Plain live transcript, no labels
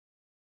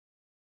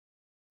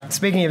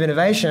speaking of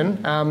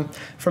innovation,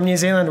 from New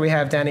Zealand we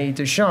have Danny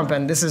Duchamp,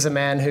 and this is a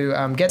man who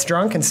gets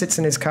drunk and sits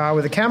in his car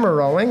with a camera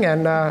rolling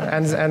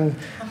and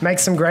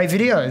makes some great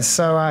videos.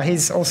 So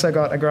he's also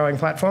got a growing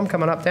platform.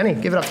 Come on up, Danny.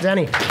 Give it up to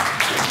Danny.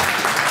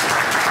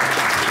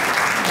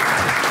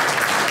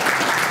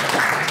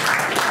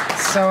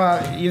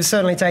 So you've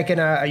certainly taken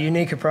a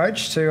unique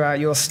approach to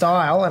your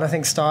style, and I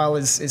think style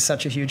is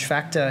such a huge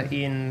factor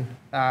in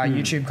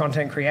YouTube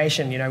content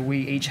creation. You know, we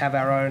each have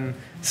our own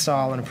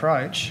style and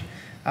approach.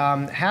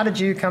 How did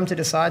you come to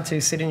decide to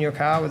sit in your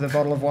car with a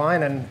bottle of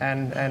wine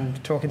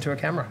and talk into a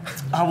camera?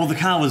 Well, the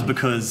car was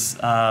because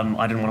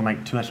I didn't want to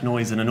make too much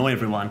noise and annoy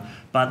everyone.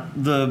 But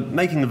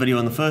making the video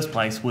in the first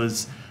place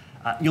was,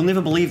 you'll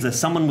never believe this,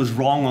 someone was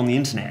wrong on the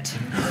internet.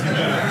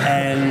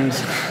 And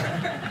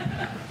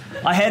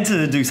I had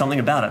to do something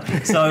about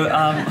it. So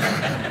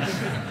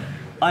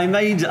I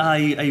made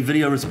a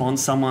video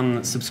response.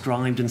 Someone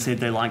subscribed and said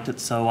they liked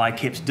it, so I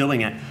kept doing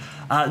it.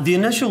 The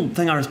initial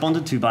thing I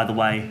responded to, by the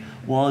way,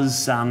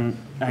 was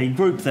a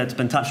group that's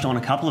been touched on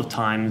a couple of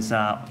times,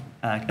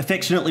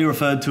 affectionately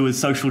referred to as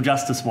social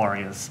justice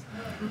warriors.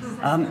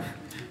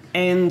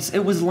 And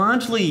it was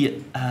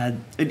largely,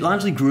 it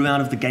largely grew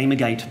out of the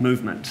Gamergate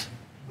movement,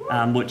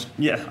 which,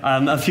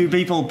 a few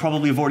people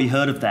probably have already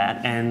heard of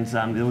that, and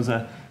there was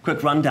a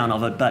quick rundown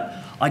of it, but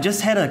I just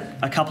had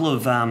a couple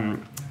of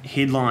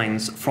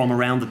headlines from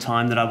around the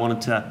time that I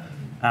wanted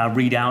to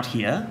read out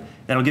here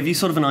that'll give you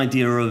sort of an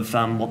idea of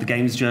what the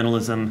games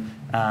journalism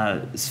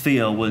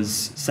sphere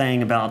was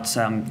saying about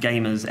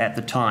gamers at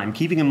the time,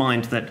 keeping in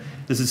mind that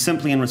this is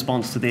simply in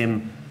response to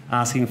them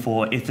asking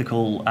for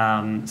ethical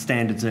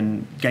standards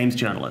in games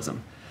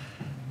journalism.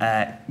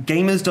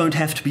 Gamers don't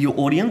have to be your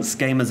audience,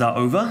 gamers are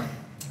over.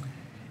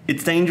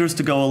 It's dangerous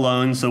to go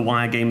alone, so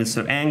why are gamers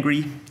so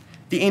angry?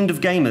 The end of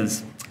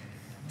gamers.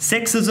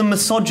 Sexism,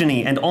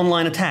 misogyny, and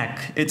online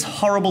attack. It's a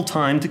horrible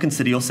time to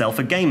consider yourself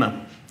a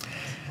gamer.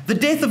 The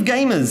death of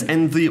gamers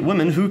and the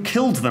women who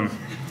killed them.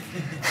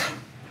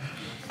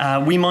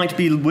 We might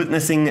be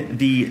witnessing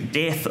the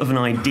death of an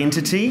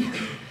identity.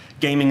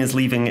 Gaming is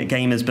leaving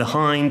gamers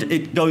behind.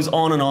 It goes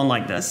on and on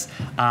like this.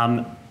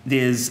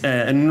 There's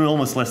an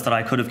enormous list that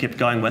I could have kept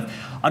going with.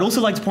 I'd also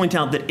like to point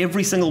out that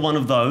every single one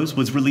of those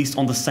was released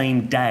on the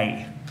same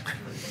day.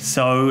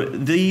 So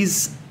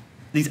these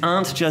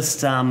aren't just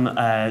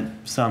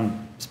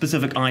some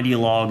specific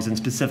ideologues in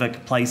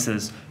specific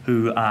places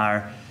who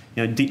are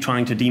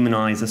trying to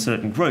demonize a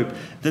certain group.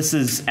 This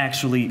is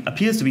actually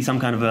appears to be some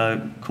kind of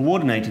a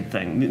coordinated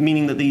thing,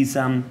 meaning that these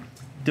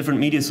different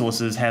media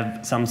sources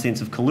have some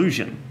sense of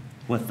collusion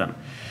with them.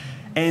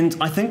 And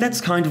I think that's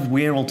kind of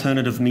where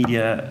alternative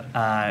media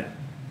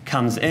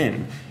comes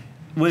in.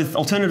 With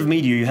alternative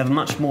media, you have a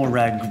much more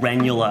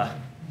granular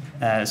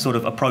sort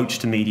of approach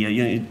to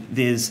media.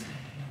 There's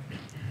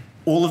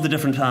all of the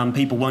different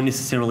people won't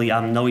necessarily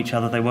know each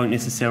other. They won't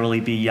necessarily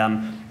be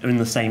in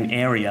the same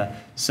area.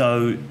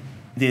 So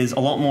there's a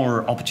lot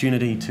more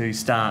opportunity to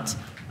start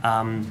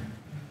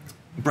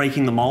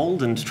breaking the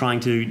mold and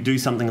trying to do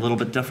something a little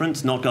bit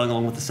different, not going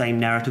along with the same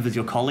narrative as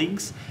your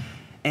colleagues.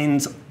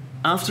 And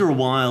after a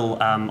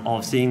while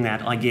of seeing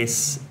that, I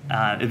guess,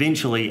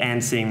 eventually,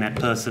 and seeing that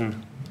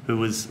person who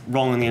was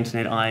wrong on the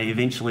internet, I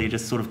eventually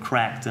just sort of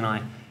cracked and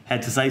I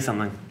had to say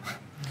something.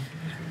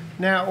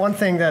 Now, one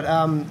thing that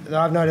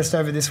I've noticed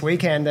over this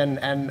weekend,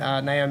 and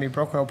Naomi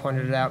Brockwell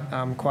pointed it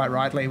out quite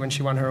rightly when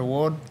she won her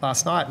award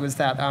last night, was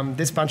that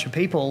this bunch of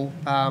people,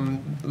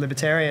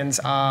 libertarians,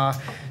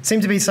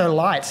 seem to be so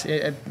light.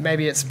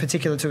 Maybe it's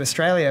particular to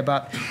Australia,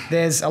 but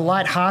there's a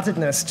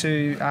lightheartedness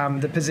to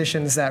the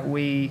positions that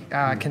we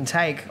can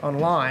take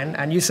online,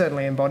 and you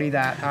certainly embody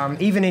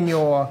that, even in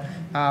your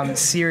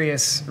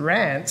serious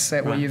rants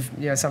where you've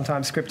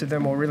sometimes scripted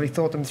them or really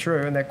thought them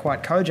through, and they're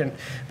quite cogent,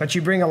 but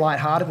you bring a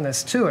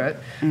lightheartedness to it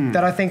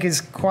that I think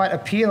is quite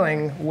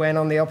appealing when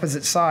on the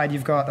opposite side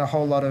you've got a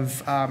whole lot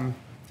of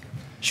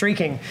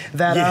shrieking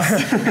that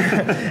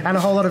and a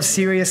whole lot of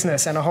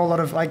seriousness, and a whole lot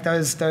of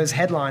those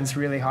headlines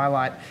really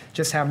highlight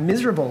just how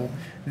miserable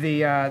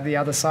the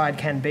other side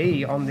can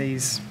be on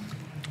these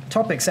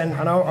topics. And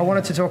I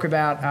wanted to talk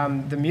about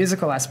the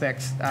musical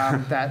aspect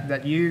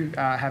that you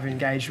have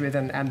engaged with,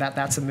 and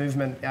that's a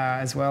movement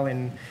as well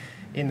in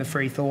the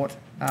free thought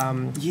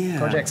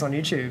projects on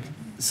YouTube.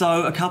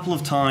 So a couple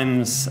of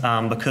times,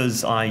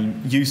 because I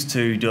used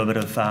to do a bit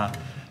of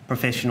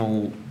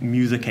professional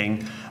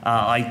musicking,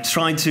 I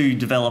tried to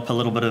develop a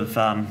little bit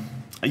of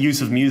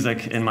use of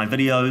music in my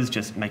videos,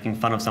 just making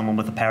fun of someone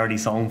with a parody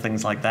song,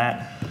 things like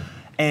that.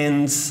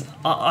 And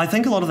I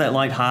think a lot of that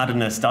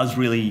lightheartedness does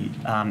really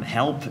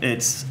help.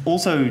 It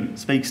also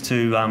speaks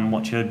to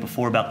what you heard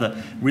before about the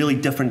really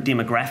different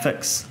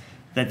demographics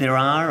that there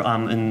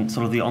are in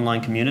sort of the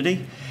online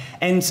community.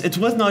 And it's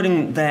worth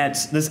noting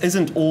that this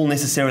isn't all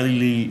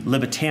necessarily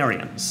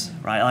libertarians,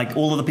 right? Like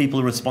all of the people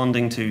who are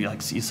responding to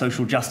like your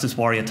social justice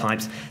warrior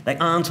types, they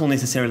aren't all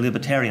necessarily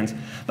libertarians.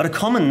 But a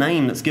common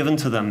name that's given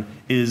to them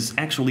is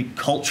actually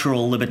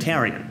cultural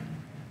libertarian.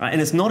 Right? And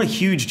it's not a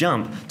huge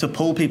jump to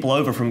pull people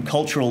over from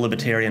cultural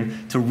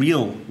libertarian to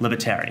real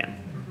libertarian.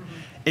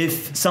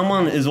 if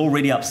someone is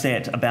already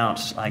upset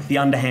about like the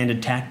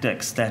underhanded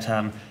tactics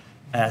that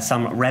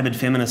some rabid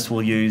feminists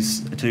will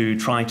use to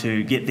try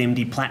to get them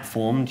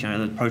deplatformed, you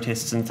know, the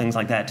protests and things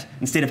like that,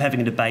 instead of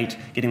having a debate,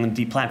 getting them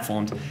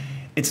deplatformed,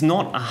 it's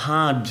not a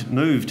hard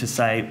move to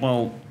say,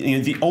 well, you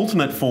know, the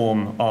ultimate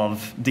form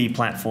of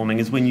deplatforming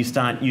is when you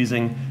start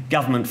using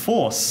government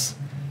force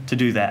to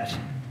do that.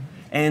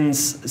 And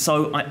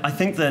so I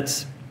think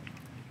that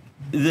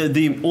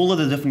all of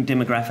the different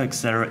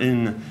demographics that are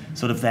in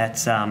sort of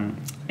that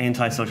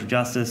anti-social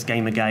justice,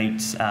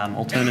 Gamergate,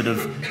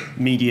 alternative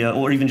media,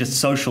 or even just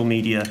social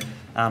media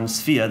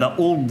sphere, they're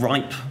all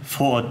ripe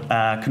for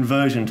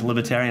conversion to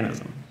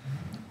libertarianism.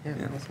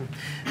 Yeah, awesome.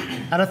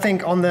 And I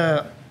think on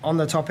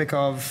the topic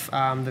of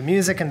the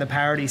music and the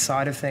parody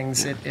side of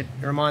things, it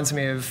reminds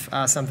me of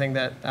something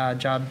that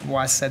Judd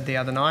Weiss said the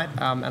other night,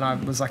 and I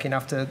was lucky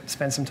enough to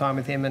spend some time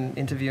with him and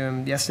interview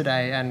him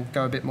yesterday and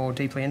go a bit more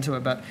deeply into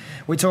it. But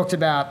we talked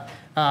about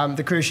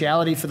the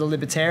cruciality for the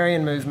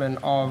libertarian movement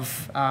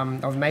of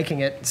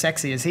making it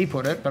sexy, as he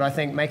put it, but I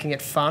think making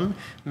it fun,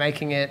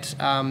 making it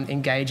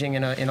engaging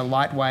in a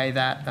light way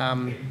that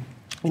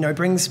you know,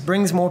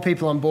 brings more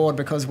people on board,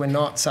 because we're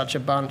not such a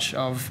bunch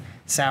of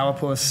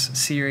sourpuss,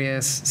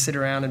 serious, sit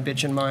around and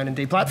bitch and moan and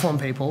deplatform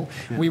people.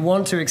 Yeah. We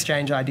want to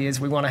exchange ideas.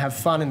 We want to have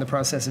fun in the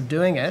process of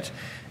doing it,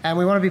 and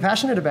we want to be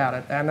passionate about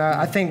it. And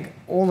I think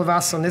all of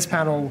us on this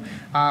panel,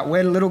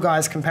 we're little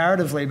guys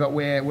comparatively, but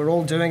we're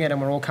all doing it,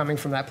 and we're all coming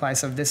from that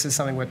place of this is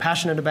something we're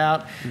passionate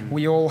about.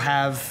 We all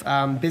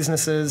have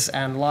businesses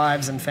and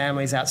lives and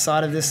families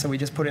outside of this, so we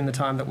just put in the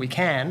time that we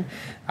can.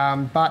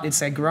 But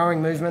it's a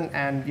growing movement,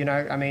 and you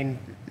know, I mean,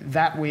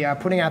 that we are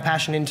putting our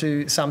passion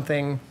into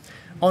something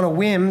on a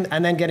whim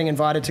and then getting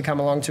invited to come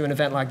along to an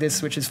event like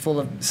this, which is full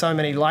of so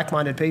many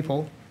like-minded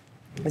people.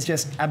 It's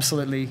just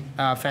absolutely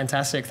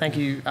fantastic. Thank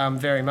you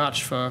very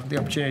much for the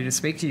opportunity to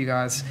speak to you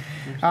guys.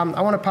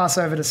 I want to pass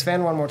over to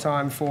Sven one more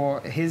time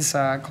for his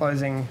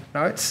closing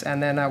notes,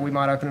 and then we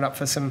might open it up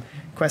for some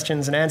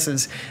questions and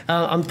answers.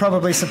 I'm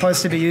probably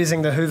supposed to be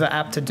using the Hoover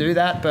app to do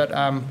that, but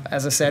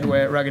as I said,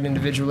 we're rugged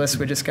individualists.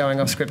 We're just going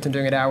off script and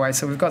doing it our way.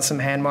 So we've got some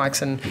hand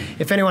mics, and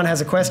if anyone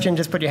has a question,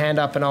 just put your hand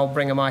up and I'll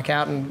bring a mic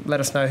out and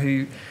let us know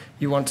who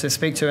you want to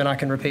speak to, and I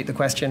can repeat the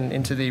question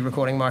into the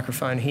recording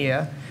microphone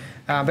here.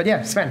 But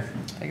yeah, Sven,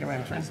 take it away,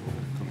 my friend.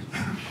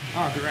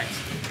 Oh, great.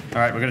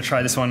 All right, we're going to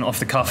try this one off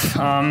the cuff.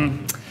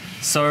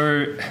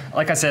 So,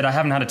 like I said, I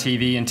haven't had a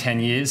TV in 10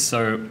 years,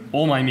 so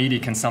all my media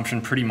consumption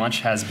pretty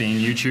much has been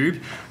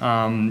YouTube.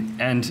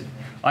 And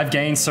I've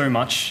gained so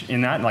much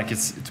in that, like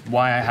it's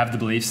why I have the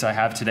beliefs I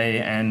have today.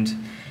 And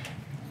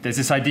there's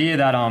this idea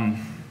that,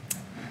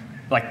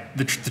 like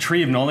the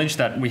tree of knowledge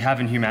that we have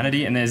in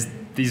humanity, and there's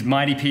these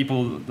mighty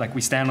people, like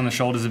we stand on the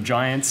shoulders of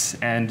giants,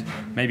 and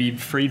maybe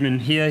Friedman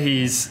here,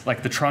 he's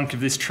like the trunk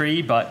of this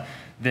tree, but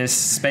there's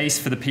space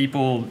for the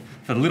people,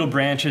 for the little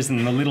branches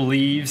and the little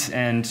leaves,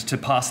 and to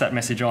pass that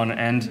message on.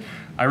 And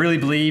I really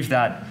believe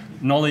that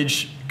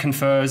knowledge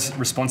confers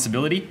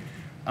responsibility,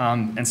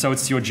 and so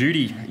it's your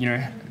duty, you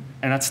know,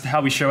 and that's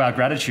how we show our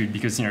gratitude,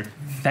 because, you know,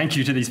 thank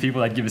you to these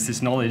people that give us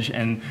this knowledge,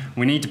 and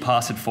we need to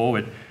pass it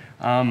forward.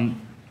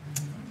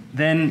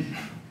 Then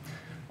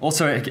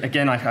also,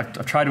 again,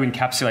 I've tried to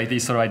encapsulate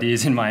these sort of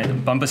ideas in my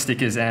bumper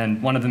stickers,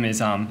 and one of them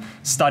is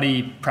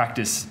study,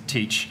 practice,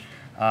 teach.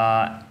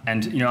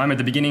 And you know, I'm at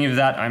the beginning of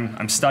that.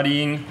 I'm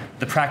studying.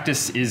 The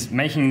practice is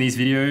making these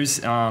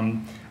videos,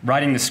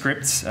 writing the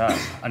scripts.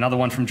 Another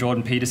one from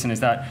Jordan Peterson is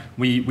that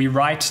we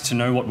write to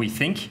know what we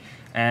think.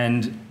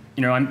 And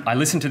you know, I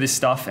listen to this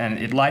stuff and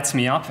it lights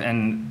me up,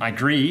 and I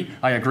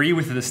agree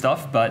with the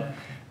stuff, but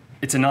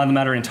it's another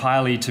matter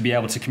entirely to be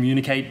able to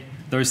communicate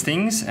those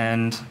things.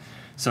 And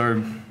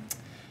so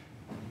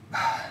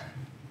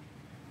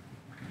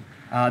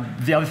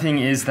the other thing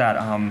is that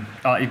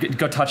it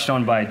got touched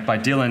on by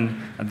Dylan.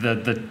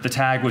 The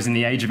tag was in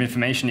the age of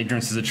information,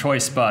 ignorance is a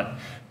choice, but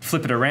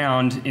flip it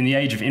around, in the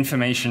age of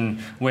information,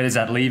 where does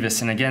that leave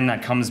us? And again,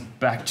 that comes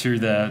back to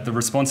the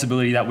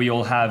responsibility that we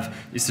all have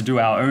is to do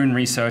our own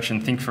research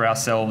and think for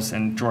ourselves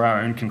and draw our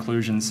own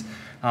conclusions.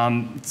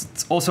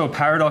 It's also a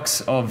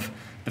paradox of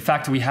the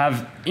fact that we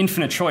have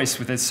infinite choice,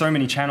 with there's so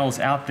many channels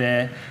out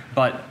there,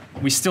 but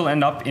we still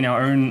end up in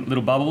our own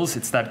little bubbles.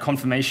 It's that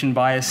confirmation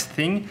bias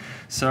thing.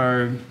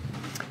 So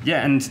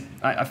yeah, and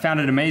I found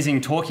it amazing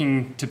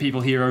talking to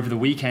people here over the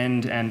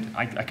weekend, and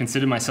I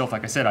consider myself,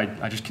 like I said,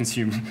 I just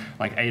consume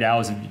like 8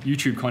 hours of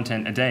YouTube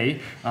content a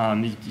day.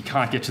 You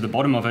can't get to the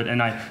bottom of it, and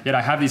yet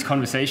I have these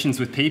conversations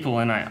with people,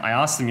 and I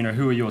ask them, you know,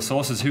 who are your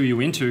sources, who are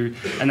you into,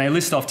 and they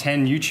list off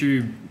 10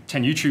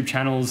 YouTube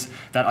channels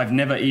that I've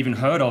never even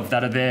heard of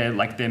that are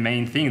their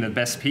main thing, the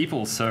best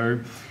people.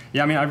 So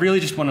yeah, I mean, I really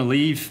just want to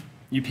leave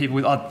you people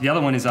with, the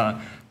other one is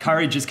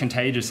courage is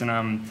contagious,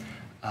 and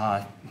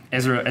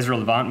Ezra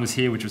Levant was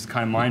here, which was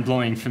kind of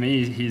mind-blowing for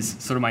me. He's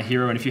sort of my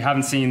hero, and if you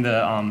haven't seen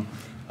the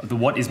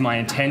What Is My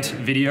Intent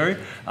video,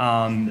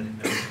 wow,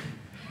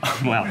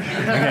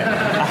 okay.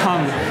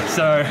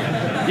 So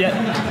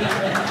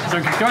yeah,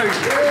 so go.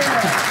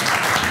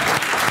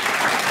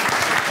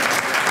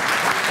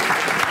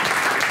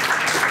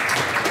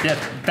 Yeah,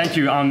 thank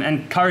you.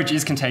 And courage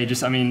is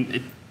contagious. I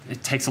mean,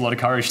 it takes a lot of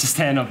courage to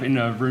stand up in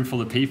a room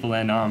full of people.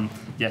 And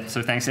yeah,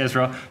 so thanks,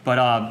 Ezra.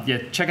 But yeah,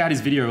 check out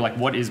his video, like,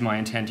 What Is My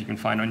Intent? You can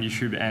find on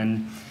YouTube.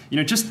 And, you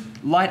know, just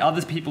light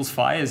other people's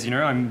fires, you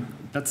know.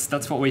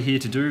 That's what we're here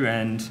to do.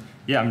 And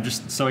yeah, I'm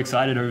just so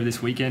excited over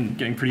this weekend,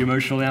 getting pretty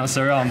emotional now.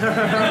 So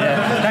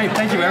yeah,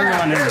 thank you,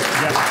 everyone. And,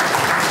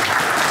 yeah.